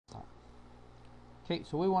Okay,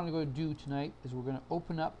 so what we want to go do tonight is we're going to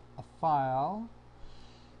open up a file,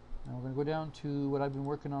 and we're going to go down to what I've been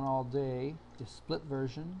working on all day, the split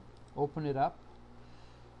version, open it up,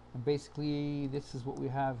 and basically this is what we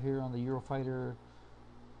have here on the Eurofighter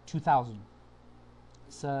 2000.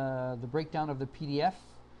 It's the breakdown of the PDF,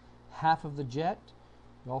 half of the jet.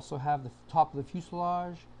 You also have the top of the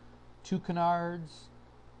fuselage, 2 canards,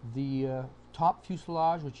 the top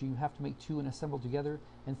fuselage, which you have to make 2 and assemble together,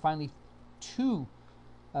 and finally 2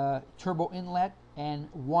 turbo inlet, and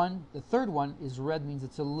the third one is red, means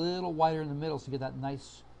it's a little wider in the middle, so you get that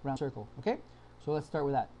nice round circle. Okay, so let's start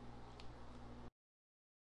with that.